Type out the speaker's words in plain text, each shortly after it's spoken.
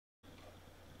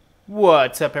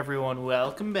What's up, everyone?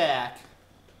 Welcome back.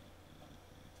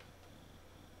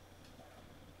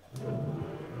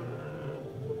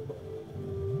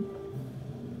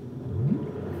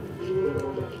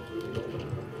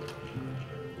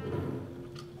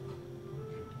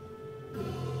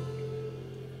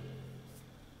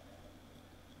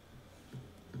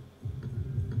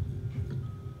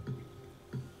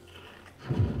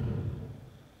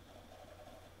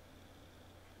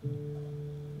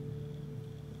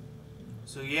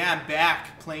 So yeah, I'm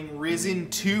back playing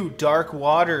Risen2 Dark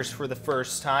Waters for the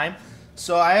first time.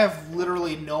 So I have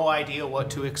literally no idea what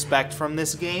to expect from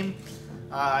this game.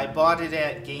 I bought it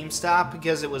at GameStop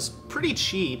because it was pretty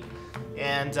cheap,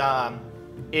 and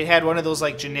it had one of those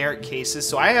like generic cases.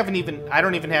 So I don't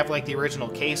even have like the original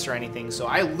case or anything. So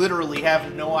I literally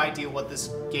have no idea what this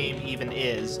game even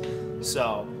is.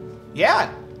 So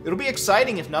yeah, it'll be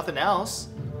exciting if nothing else.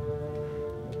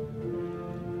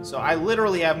 So I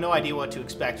literally have no idea what to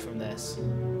expect from this.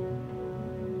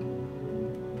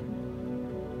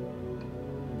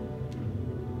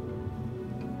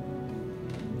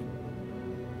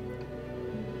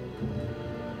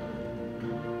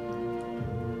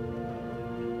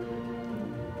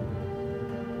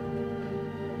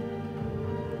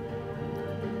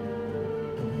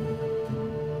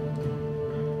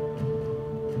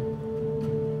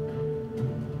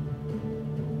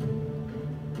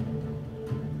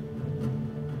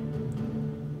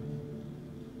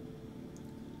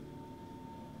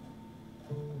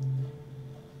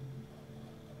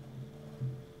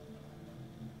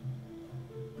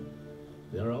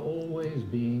 There are always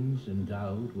beings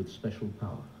endowed with special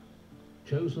power,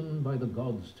 chosen by the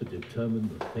gods to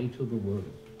determine the fate of the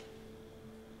world.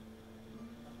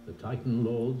 The Titan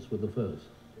Lords were the first,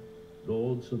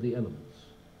 lords of the elements.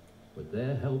 With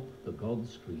their help, the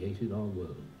gods created our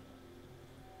world.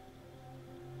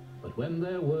 But when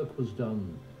their work was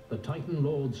done, the Titan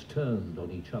Lords turned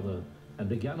on each other and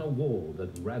began a war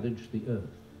that ravaged the earth.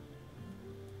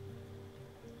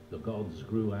 The gods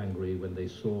grew angry when they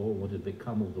saw what had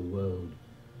become of the world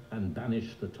and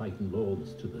banished the Titan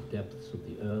Lords to the depths of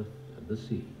the earth and the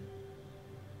sea,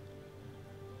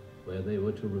 where they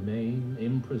were to remain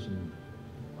imprisoned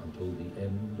until the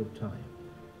end of time.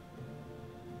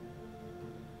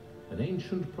 An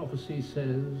ancient prophecy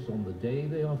says on the day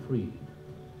they are freed,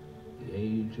 the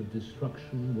age of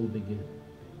destruction will begin.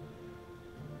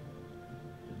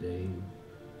 Today,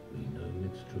 we know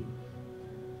its truth.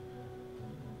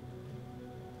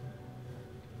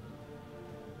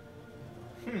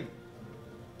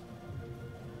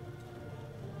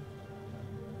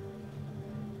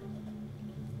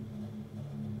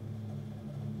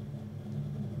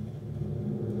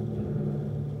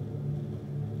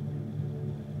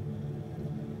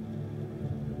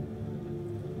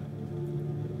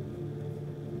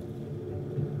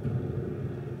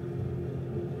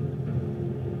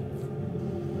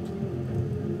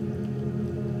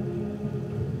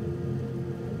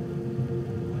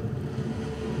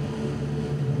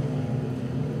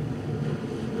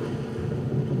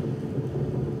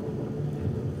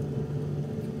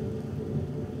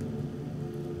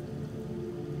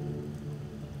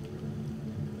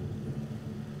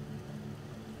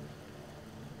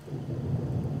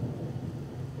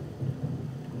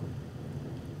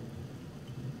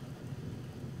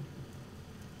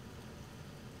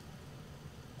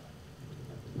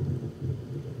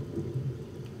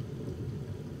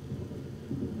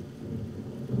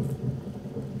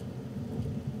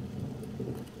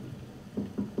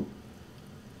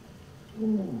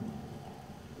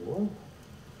 What?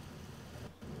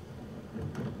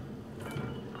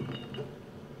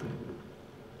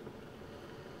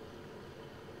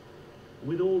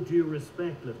 With all due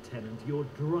respect, Lieutenant, you're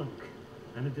drunk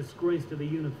and a disgrace to the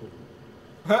uniform.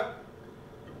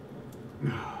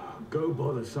 Go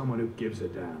bother someone who gives a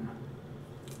damn.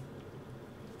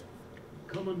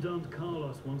 Commandant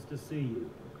Carlos wants to see you.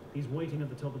 He's waiting at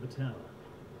the top of the tower.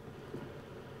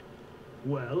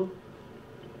 Well?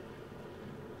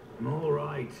 I'm all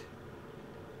right.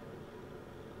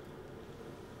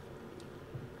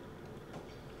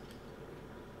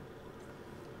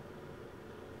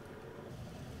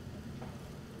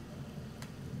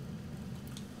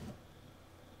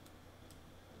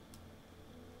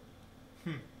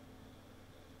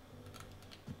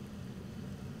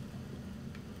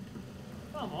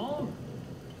 Come on!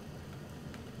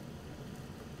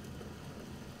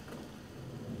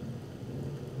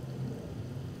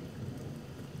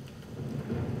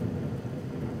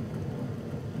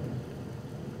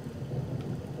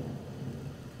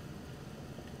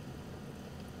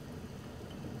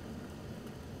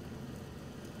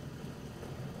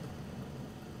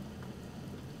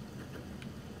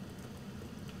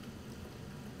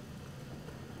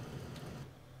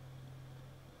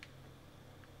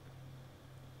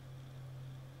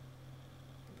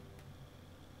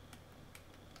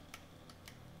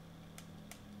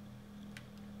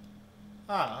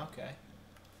 Ah, okay.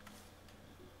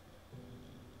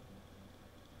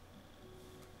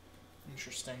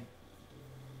 Interesting.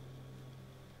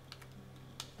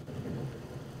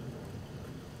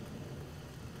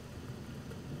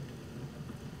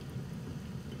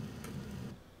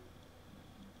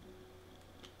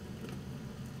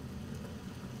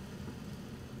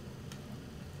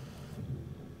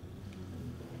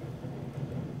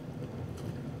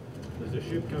 There's a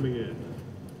ship coming in.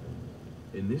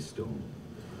 In this storm?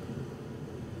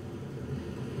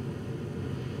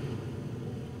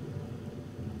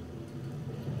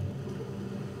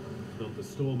 It's not the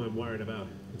storm I'm worried about.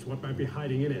 It's what might be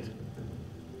hiding in it.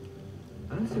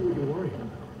 I don't see what you're worried about.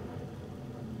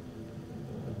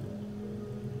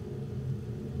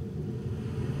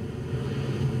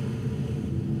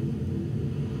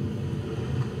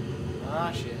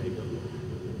 Ah, shit.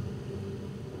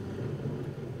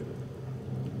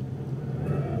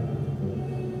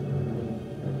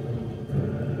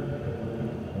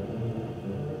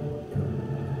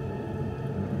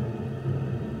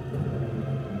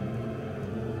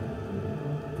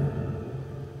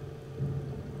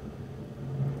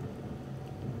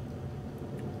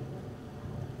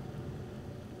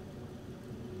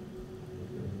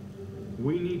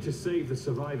 We need to save the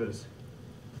survivors.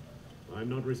 I'm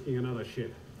not risking another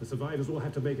ship. The survivors will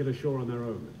have to make it ashore on their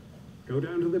own. Go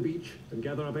down to the beach and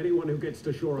gather up anyone who gets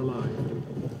to shore alive.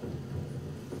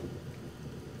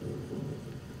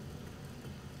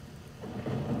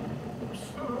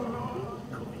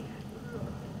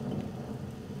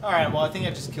 Alright, well, I think I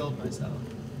just killed myself.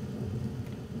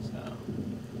 So.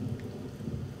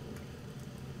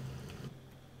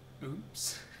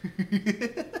 Oops.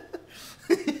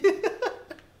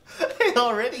 I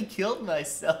already killed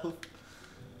myself.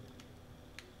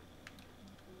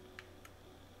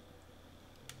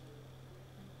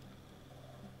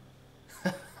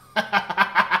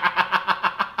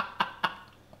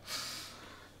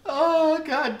 Oh,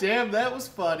 god damn, that was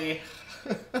funny.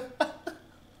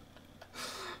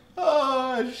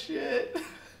 Oh, shit.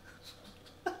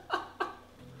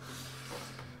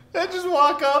 I just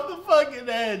walk off the fucking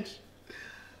edge.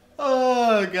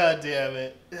 Oh, god damn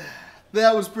it.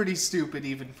 That was pretty stupid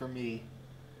even for me.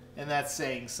 And that's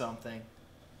saying something.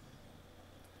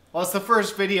 Well, it's the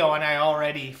first video and I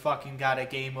already fucking got a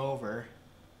game over.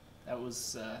 That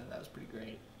was pretty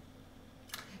great.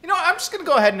 You know, I'm just going to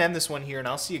go ahead and end this one here and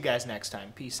I'll see you guys next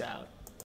time. Peace out.